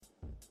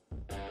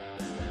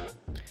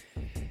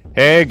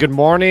Hey, good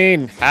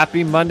morning.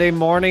 Happy Monday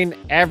morning,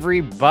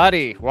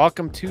 everybody.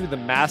 Welcome to the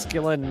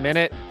Masculine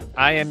Minute.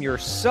 I am your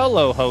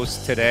solo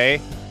host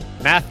today,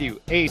 Matthew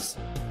Ace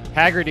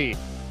Haggerty.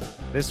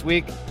 This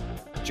week,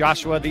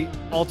 Joshua, the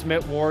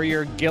Ultimate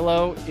Warrior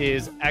Gillow,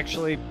 is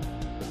actually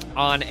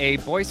on a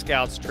Boy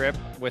Scouts trip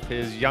with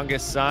his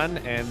youngest son,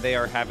 and they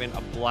are having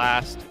a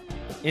blast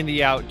in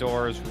the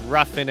outdoors,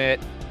 roughing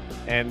it,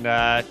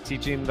 and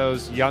teaching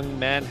those young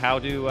men how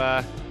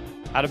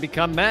to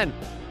become men.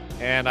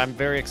 And I'm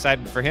very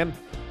excited for him,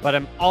 but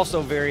I'm also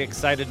very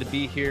excited to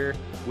be here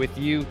with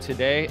you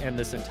today and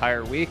this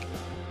entire week.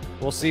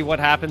 We'll see what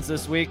happens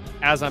this week.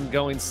 As I'm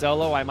going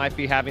solo, I might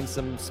be having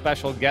some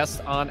special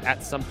guests on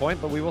at some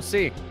point, but we will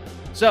see.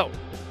 So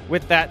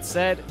with that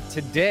said,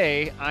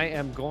 today I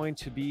am going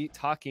to be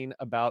talking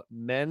about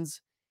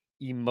men's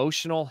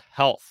emotional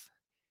health.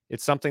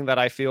 It's something that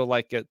I feel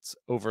like it's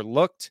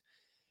overlooked.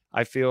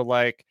 I feel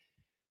like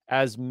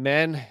as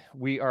men,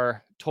 we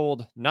are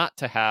told not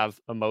to have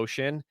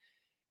emotion.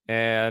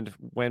 And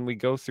when we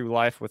go through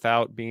life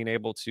without being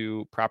able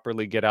to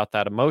properly get out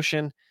that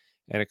emotion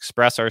and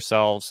express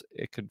ourselves,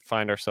 it could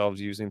find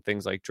ourselves using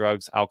things like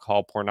drugs,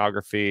 alcohol,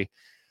 pornography,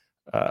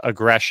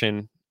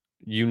 aggression,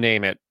 you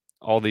name it.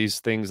 All these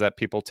things that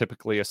people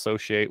typically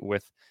associate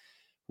with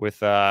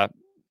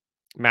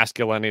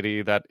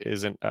masculinity that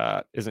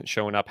isn't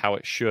showing up how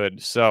it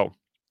should. So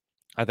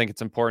I think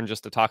it's important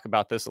just to talk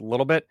about this a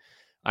little bit.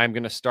 I'm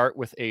going to start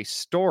with a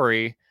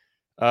story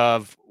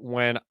of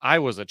when I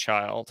was a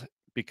child,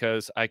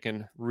 because I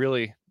can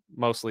really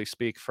mostly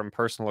speak from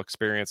personal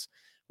experience,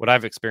 what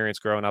I've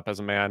experienced growing up as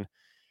a man,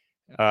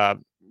 uh,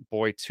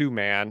 boy to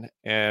man,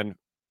 and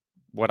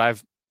what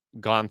I've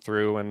gone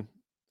through and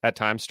at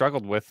times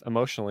struggled with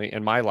emotionally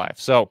in my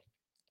life. So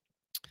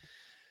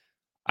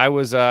I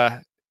was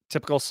a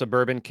typical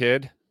suburban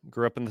kid,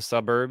 grew up in the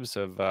suburbs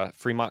of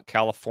Fremont,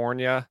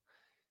 California,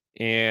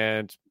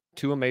 and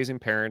two amazing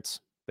parents.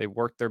 They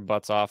worked their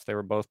butts off. They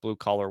were both blue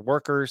collar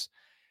workers,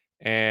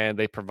 and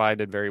they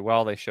provided very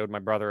well. They showed my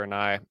brother and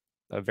I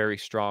a very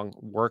strong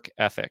work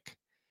ethic.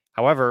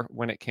 However,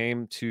 when it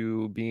came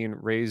to being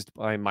raised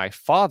by my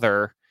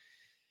father,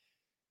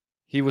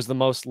 he was the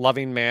most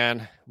loving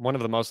man, one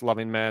of the most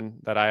loving men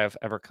that I have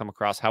ever come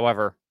across.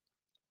 However,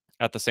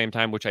 at the same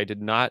time, which I did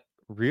not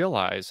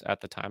realize at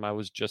the time, I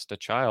was just a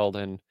child.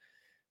 And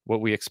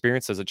what we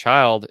experience as a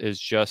child is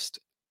just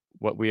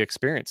what we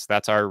experience.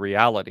 That's our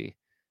reality.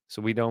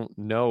 So we don't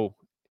know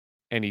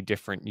any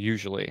different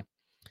usually.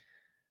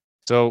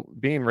 So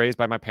being raised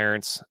by my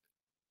parents,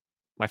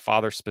 my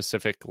father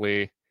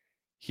specifically,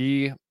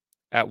 he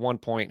at one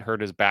point hurt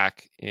his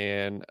back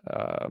in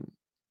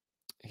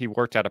he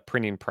worked at a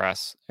printing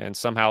press, and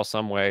somehow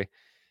some way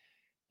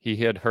he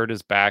had hurt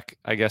his back.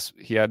 I guess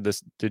he had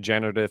this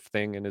degenerative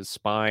thing in his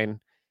spine.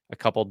 A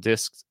couple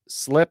discs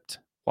slipped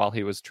while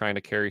he was trying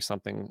to carry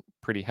something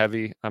pretty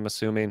heavy, I'm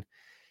assuming.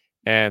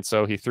 And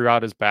so he threw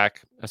out his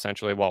back,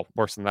 essentially. Well,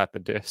 worse than that, the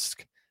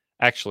disc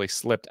actually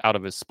slipped out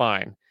of his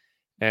spine.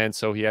 And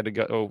so he had to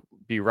go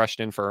be rushed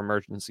in for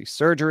emergency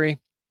surgery.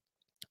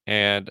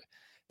 And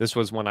this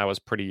was when I was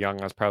pretty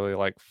young. I was probably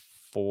like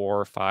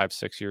 4, 5,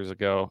 6 years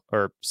ago,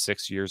 or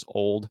 6 years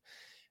old.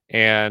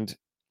 And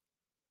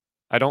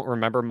I don't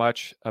remember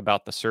much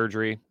about the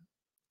surgery.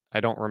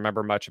 I don't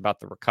remember much about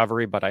the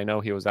recovery, but I know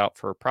he was out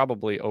for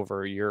probably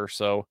over a year or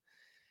so,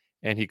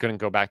 and he couldn't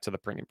go back to the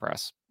printing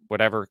press.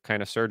 Whatever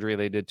kind of surgery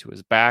they did to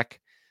his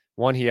back,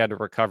 one, he had to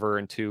recover,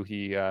 and two,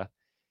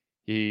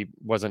 he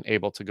wasn't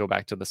able to go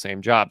back to the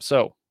same job.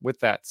 So with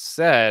that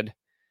said,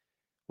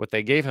 what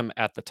they gave him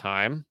at the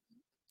time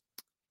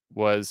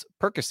was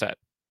Percocet,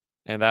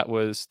 and that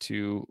was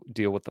to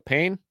deal with the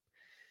pain.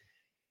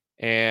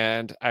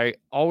 And I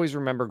always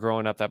remember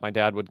growing up that my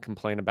dad would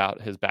complain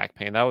about his back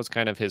pain. That was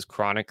kind of his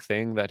chronic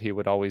thing that he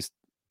would always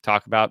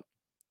talk about.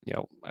 You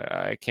know,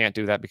 I can't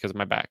do that because of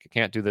my back. I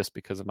can't do this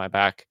because of my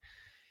back.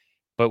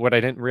 But what I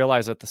didn't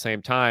realize at the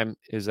same time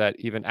is that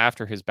even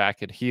after his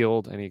back had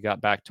healed and he got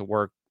back to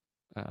work,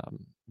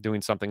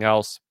 doing something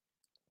else,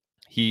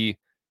 he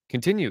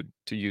continued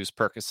to use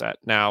Percocet.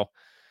 Now,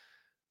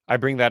 I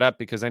bring that up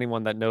because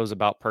anyone that knows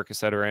about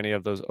Percocet or any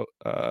of those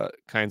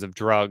kinds of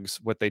drugs,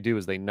 what they do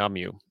is they numb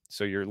you.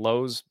 So your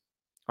lows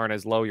aren't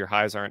as low, your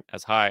highs aren't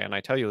as high. And I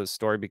tell you this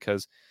story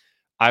because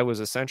I was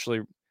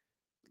essentially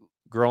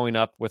growing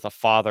up with a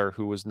father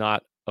who was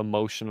not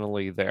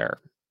emotionally there.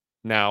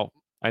 Now,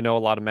 I know a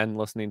lot of men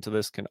listening to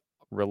this can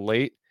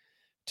relate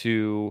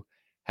to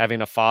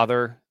having a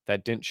father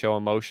that didn't show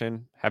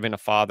emotion, having a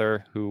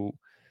father who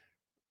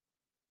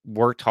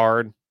worked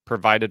hard,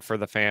 provided for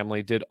the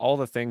family, did all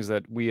the things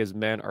that we as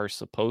men are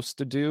supposed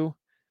to do.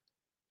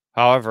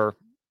 However,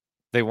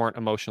 they weren't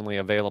emotionally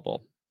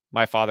available.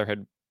 My father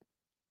had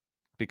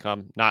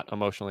become not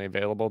emotionally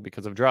available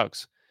because of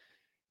drugs,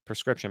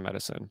 prescription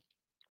medicine.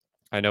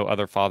 I know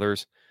other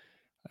fathers,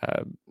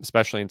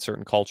 especially in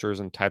certain cultures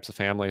and types of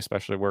family,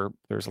 especially where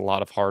there's a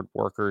lot of hard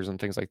workers and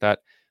things like that,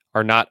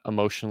 are not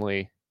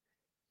emotionally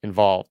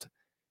involved.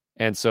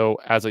 And so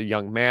as a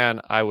young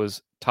man, I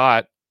was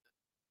taught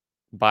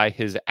by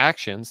his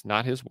actions,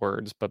 not his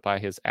words, but by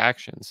his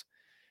actions,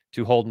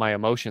 to hold my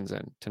emotions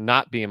in, to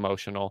not be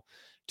emotional,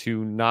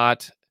 to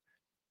not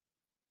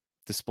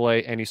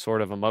display any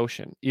sort of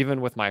emotion.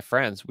 Even with my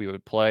friends, we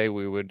would play,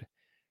 we would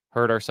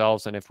hurt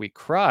ourselves. And if we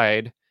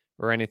cried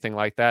or anything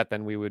like that,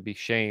 then we would be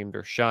shamed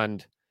or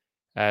shunned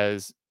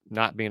as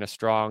not being a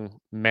strong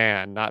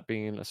man, not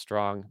being a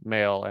strong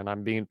male. And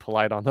I'm being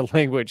polite on the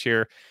language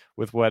here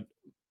with what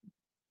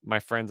my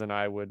friends and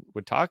I would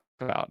talk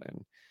about.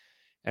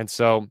 And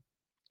so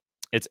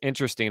it's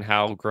interesting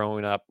how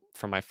growing up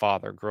from my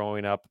father,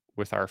 growing up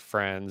with our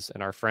friends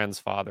and our friends'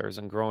 fathers,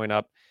 and growing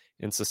up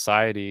in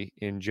society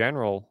in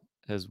general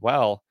as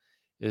well,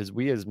 is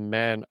we as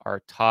men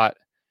are taught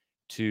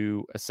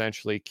to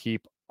essentially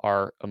keep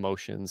our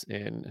emotions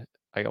in.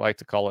 I like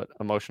to call it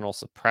emotional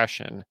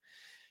suppression.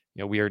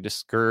 We are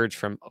discouraged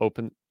from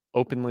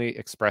openly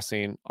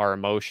expressing our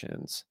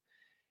emotions,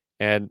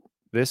 and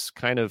this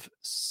kind of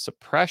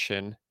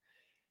suppression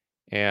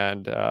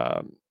and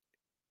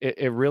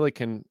it really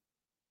can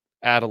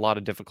add a lot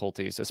of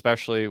difficulties,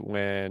 especially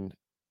when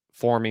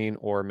forming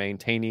or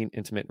maintaining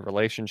intimate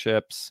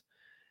relationships.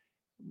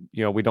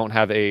 We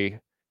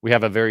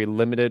have a very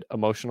limited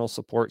emotional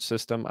support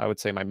system. I would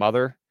say my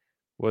mother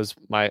was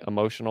my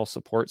emotional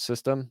support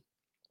system,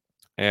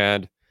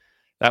 and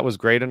that was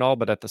great and all,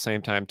 but at the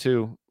same time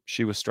too,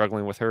 she was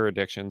struggling with her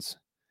addictions.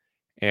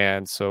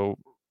 And so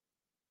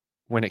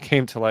when it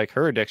came to like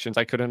her addictions,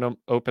 I couldn't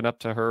open up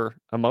to her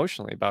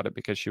emotionally about it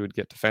because she would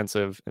get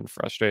defensive and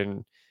frustrated,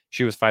 and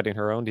she was fighting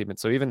her own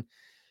demons. So even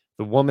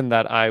the woman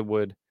that I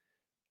would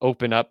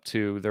open up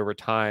to, there were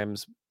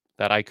times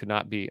that I could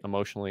not be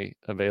emotionally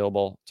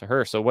available to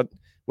her. So what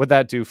would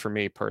that do for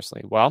me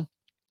personally? Well,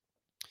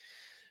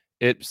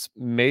 it's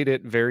made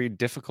it very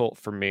difficult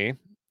for me,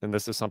 and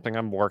this is something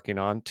I'm working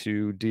on,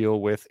 to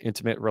deal with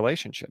intimate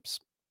relationships.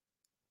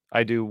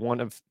 I do one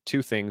of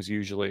two things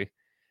usually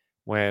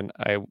when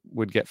I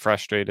would get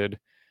frustrated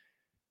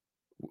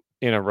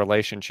in a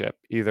relationship.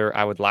 Either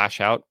I would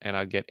lash out and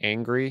I'd get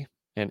angry,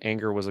 and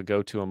anger was a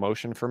go-to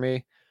emotion for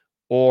me,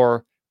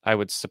 or I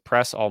would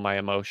suppress all my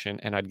emotion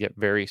and I'd get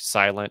very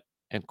silent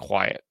and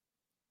quiet.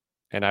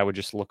 And I would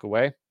just look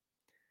away.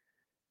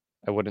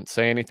 I wouldn't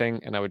say anything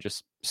and I would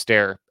just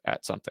stare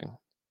at something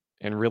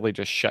and really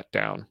just shut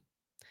down.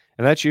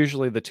 And that's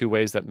usually the two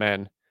ways that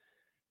men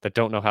that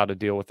don't know how to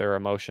deal with their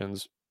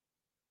emotions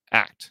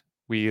act.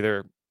 We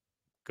either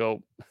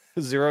go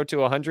 0 to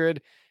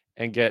 100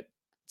 and get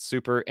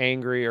super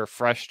angry or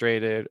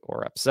frustrated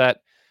or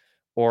upset,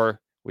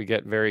 or we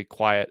get very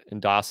quiet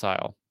and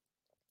docile.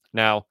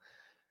 Now,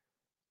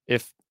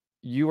 if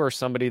you are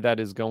somebody that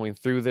is going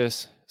through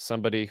this,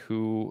 somebody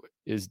who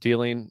is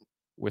dealing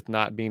with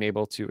not being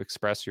able to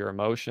express your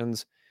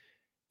emotions,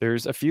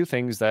 there's a few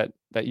things that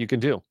you can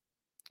do.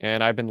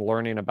 And I've been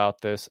learning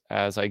about this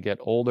as I get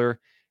older,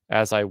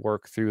 as I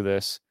work through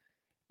this.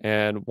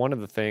 And one of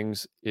the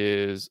things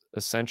is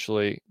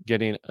essentially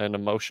getting an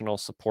emotional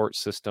support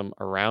system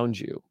around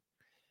you.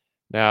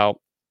 Now,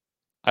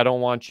 I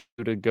don't want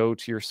you to go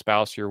to your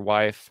spouse, your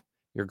wife,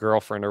 your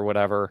girlfriend, or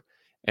whatever,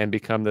 and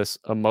become this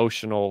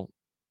emotional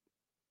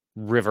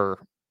river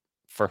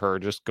for her,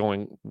 just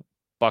going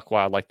buck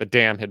wild, like the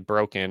dam had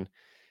broken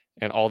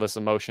and all this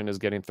emotion is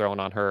getting thrown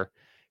on her.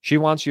 She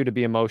wants you to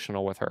be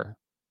emotional with her.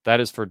 That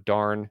is for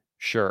darn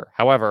sure.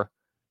 However,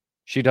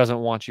 she doesn't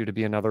want you to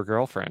be another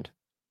girlfriend.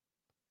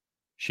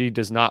 She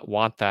does not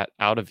want that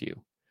out of you.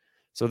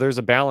 So there's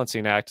a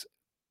balancing act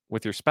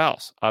with your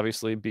spouse.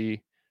 Obviously,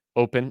 be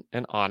open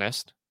and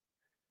honest,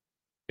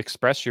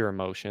 express your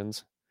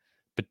emotions,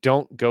 but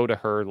don't go to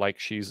her like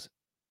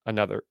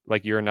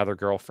like you're another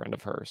girlfriend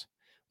of hers.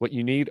 What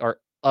you need are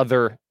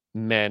other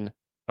men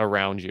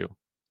around you.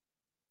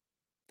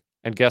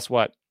 And guess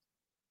what?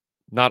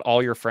 Not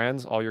all your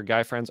friends, all your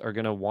guy friends are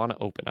going to want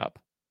to open up.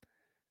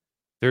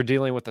 They're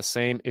dealing with the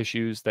same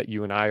issues that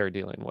you and I are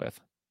dealing with.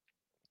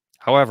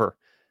 However,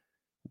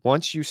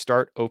 once you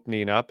start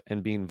opening up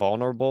and being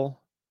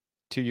vulnerable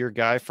to your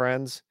guy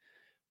friends,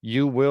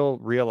 you will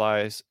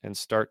realize and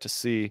start to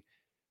see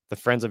the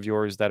friends of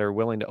yours that are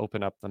willing to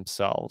open up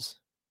themselves.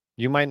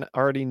 You might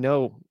already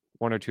know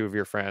one or two of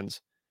your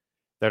friends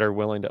that are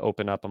willing to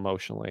open up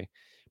emotionally,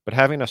 but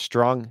having a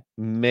strong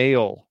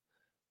male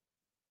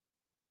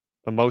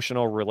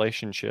emotional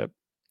relationship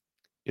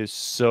is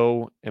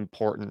so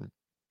important.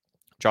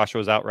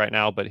 Joshua's out right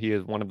now, but he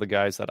is one of the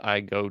guys that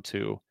I go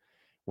to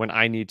when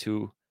I need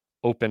to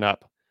open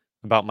up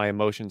about my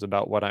emotions,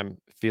 about what I'm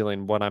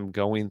feeling, what I'm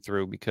going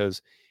through,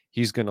 because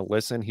he's going to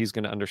listen, he's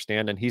going to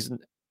understand, and he's,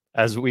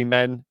 as we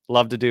men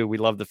love to do, we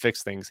love to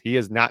fix things. He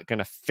is not going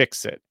to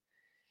fix it.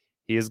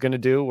 He is going to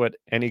do what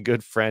any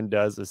good friend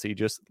does, is he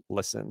just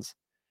listens.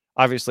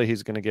 Obviously,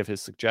 he's going to give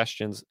his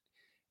suggestions,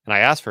 and I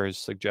ask for his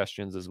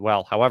suggestions as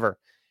well. However,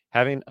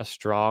 having a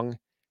strong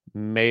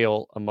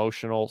male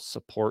emotional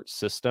support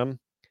system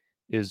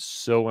is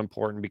so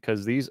important,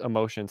 because these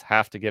emotions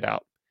have to get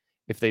out.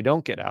 If they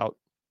don't get out,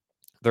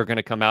 they're going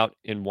to come out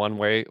in one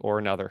way or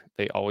another.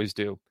 They always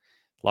do.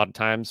 A lot of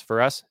times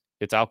for us,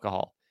 it's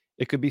alcohol.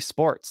 It could be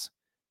sports,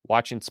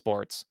 watching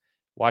sports,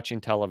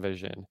 watching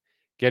television,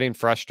 getting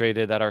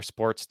frustrated that our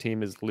sports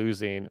team is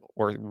losing,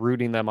 or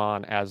rooting them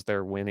on as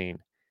they're winning.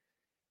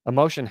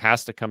 Emotion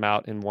has to come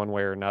out in one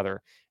way or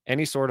another.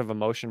 Any sort of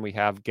emotion we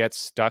have gets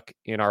stuck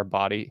in our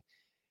body,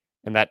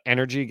 and that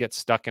energy gets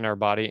stuck in our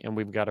body, and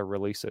we've got to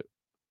release it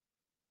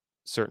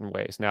certain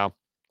ways. Now,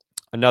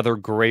 another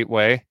great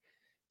way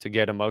to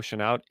get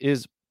emotion out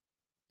is,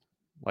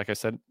 like I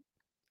said,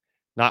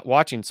 not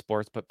watching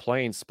sports, but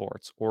playing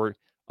sports, or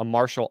a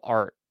martial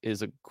art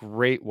is a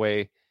great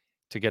way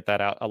to get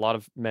that out. A lot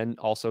of men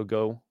also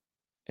go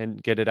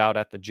and get it out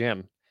at the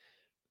gym.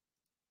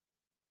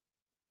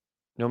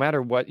 No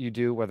matter what you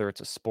do, whether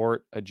it's a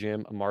sport, a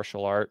gym, a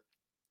martial art,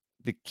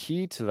 the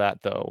key to that,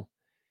 though,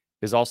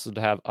 is also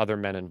to have other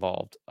men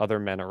involved, other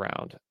men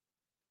around.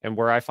 And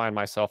where I find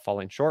myself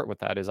falling short with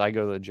that is I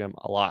go to the gym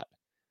a lot,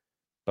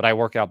 but I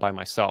work out by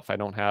myself. I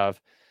don't have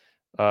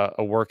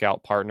a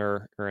workout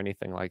partner or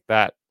anything like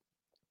that.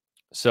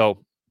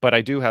 So, but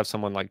I do have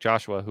someone like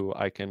Joshua who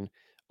I can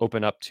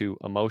open up to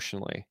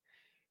emotionally.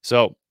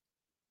 So,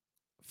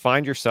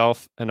 find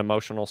yourself an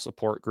emotional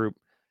support group,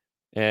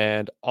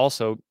 and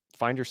also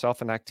find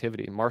yourself an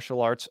activity.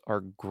 Martial arts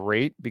are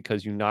great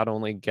because you not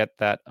only get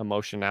that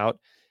emotion out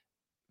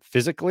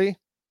physically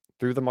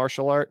through the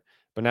martial art,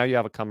 but now you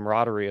have a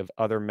camaraderie of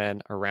other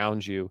men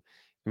around you.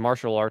 And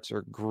martial arts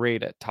are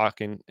great at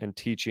talking and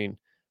teaching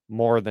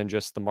more than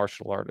just the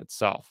martial art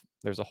itself.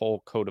 There's a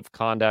whole code of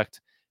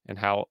conduct and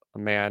how a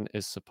man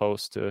is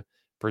supposed to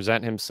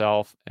present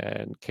himself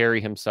and carry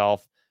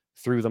himself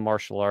through the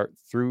martial art,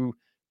 through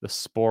the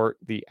sport,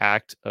 the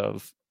act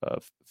of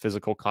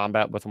physical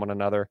combat with one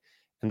another.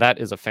 And that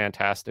is a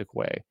fantastic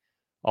way.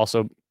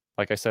 Also,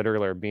 like I said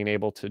earlier, being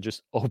able to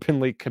just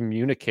openly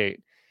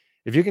communicate.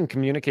 If you can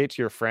communicate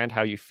to your friend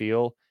how you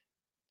feel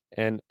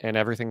and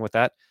everything with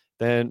that,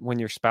 then when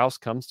your spouse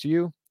comes to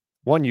you,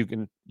 one,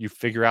 you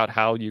figure out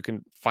how you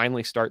can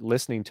finally start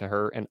listening to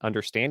her and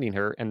understanding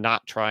her and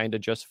not trying to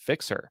just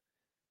fix her.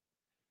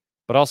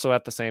 But also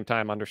at the same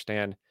time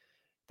understand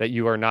that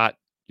you are not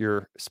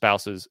your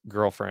spouse's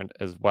girlfriend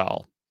as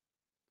well.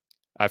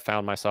 I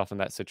found myself in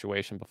that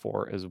situation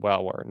before as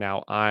well, where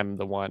now I'm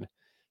the one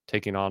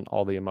taking on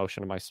all the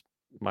emotion of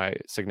my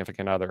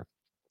significant other.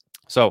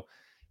 So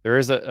there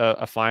is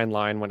a fine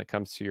line when it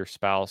comes to your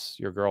spouse,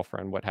 your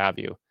girlfriend, what have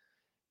you.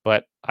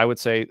 But I would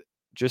say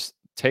just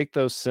take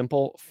those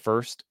simple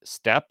first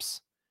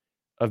steps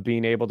of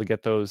being able to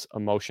get those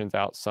emotions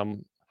out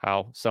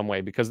somehow, some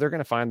way, because they're going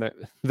to find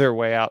their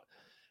way out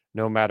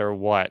no matter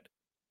what.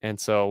 And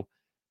so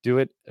do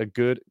it a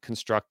good,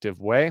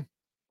 constructive way.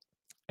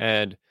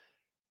 And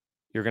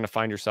you're going to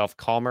find yourself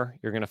calmer.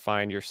 You're going to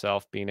find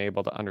yourself being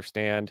able to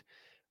understand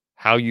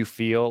how you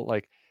feel.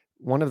 Like,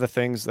 one of the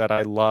things that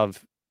I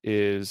love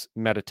is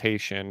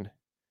meditation.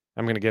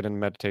 I'm going to get into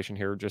meditation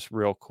here just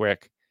real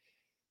quick.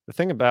 The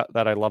thing about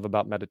that I love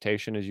about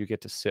meditation is you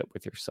get to sit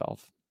with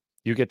yourself.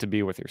 You get to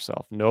be with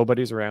yourself.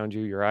 Nobody's around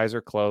you. Your eyes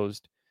are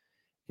closed,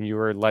 and you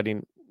are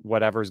letting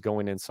whatever's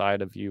going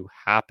inside of you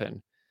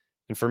happen.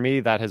 And for me,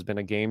 that has been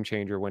a game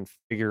changer when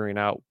figuring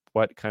out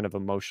what kind of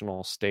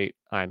emotional state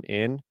I'm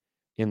in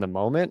the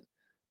moment,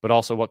 but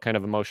also what kind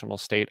of emotional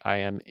state I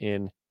am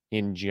in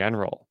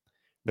general.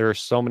 There are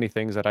so many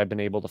things that I've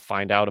been able to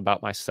find out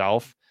about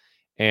myself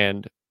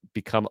and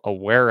become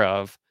aware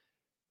of.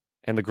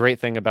 And the great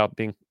thing about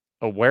being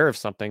aware of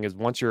something is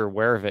once you're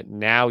aware of it,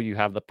 now you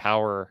have the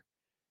power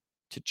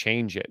to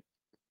change it.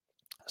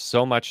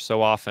 So much,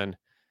 so often,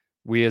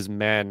 we as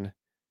men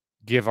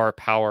give our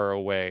power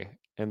away.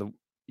 And the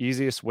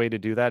easiest way to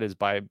do that is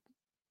by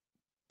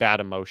bad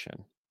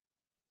emotion,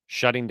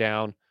 shutting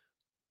down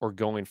or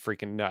going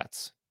freaking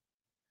nuts,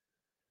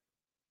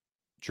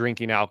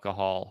 drinking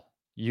alcohol,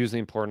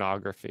 using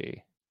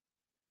pornography,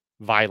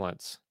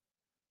 violence.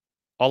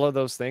 All of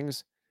those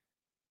things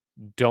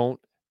don't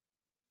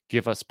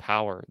give us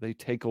power. They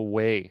take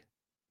away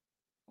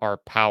our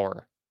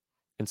power.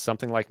 And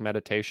something like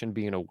meditation,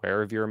 being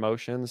aware of your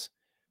emotions.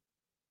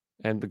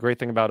 And the great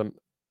thing about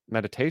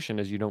meditation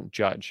is you don't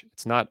judge.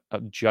 It's not a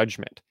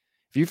judgment.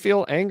 If you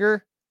feel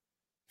anger,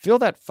 feel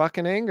that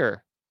fucking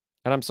anger.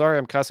 And I'm sorry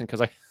I'm cussing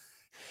because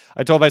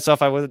I told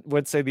myself I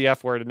would say the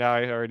F word, and now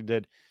I already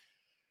did.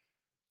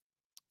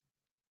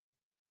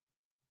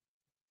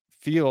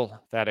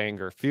 Feel that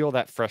anger, feel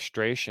that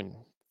frustration,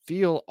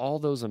 feel all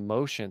those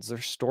emotions. They're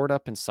stored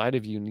up inside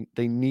of you.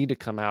 They need to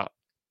come out.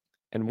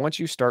 And once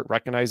you start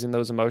recognizing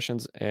those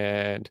emotions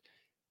and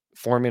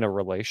forming a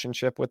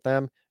relationship with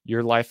them,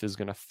 your life is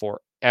going to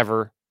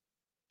forever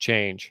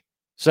change.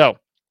 So,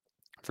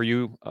 for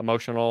you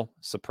emotional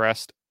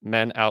suppressed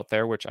men out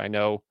there, which I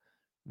know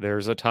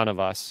there's a ton of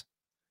us,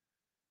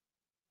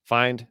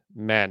 find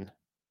men,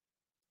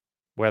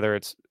 whether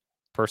it's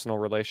personal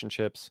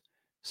relationships,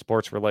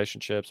 sports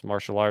relationships,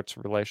 martial arts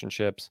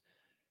relationships,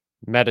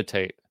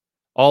 meditate.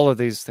 All of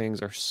these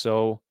things are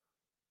so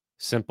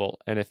simple.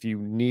 And if you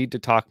need to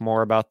talk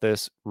more about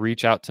this,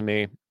 reach out to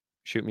me,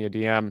 shoot me a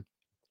DM,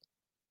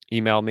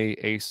 email me,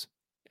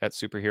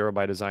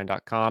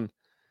 ace@superherobydesign.com.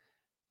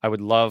 I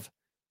would love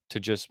to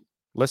just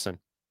listen.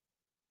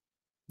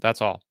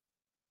 That's all.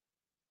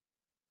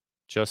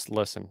 Just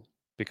listen,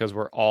 because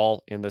we're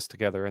all in this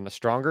together. And the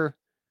stronger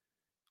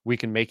we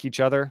can make each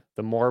other,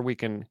 the more we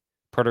can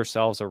put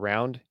ourselves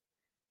around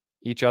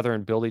each other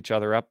and build each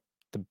other up,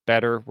 the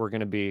better we're going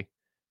to be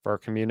for our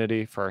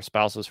community, for our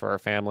spouses, for our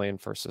family,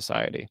 and for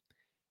society.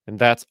 And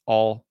that's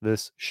all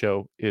this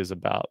show is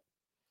about.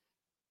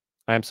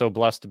 I am so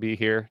blessed to be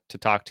here to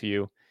talk to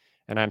you.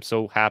 And I'm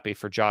so happy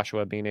for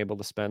Joshua being able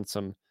to spend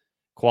some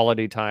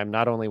quality time,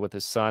 not only with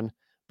his son,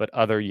 but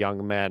other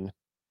young men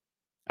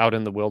out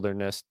in the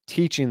wilderness,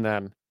 teaching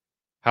them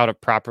how to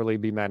properly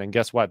be men. And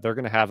guess what? They're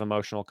going to have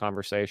emotional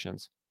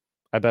conversations.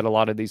 I bet a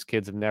lot of these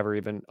kids have never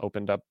even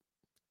opened up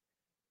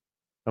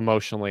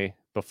emotionally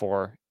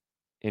before.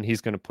 And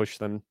he's going to push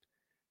them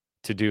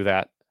to do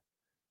that,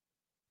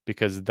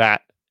 because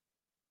that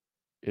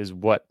is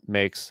what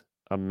makes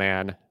a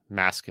man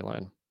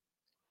masculine.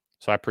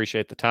 So I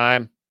appreciate the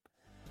time.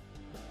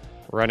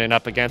 Running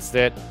up against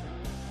it.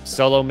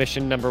 Solo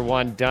mission number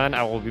 1 done.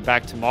 I will be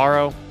back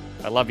tomorrow.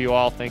 I love you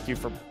all. Thank you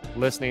for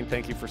listening.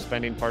 Thank you for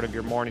spending part of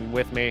your morning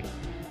with me.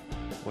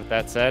 With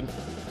that said,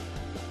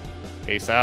 peace out.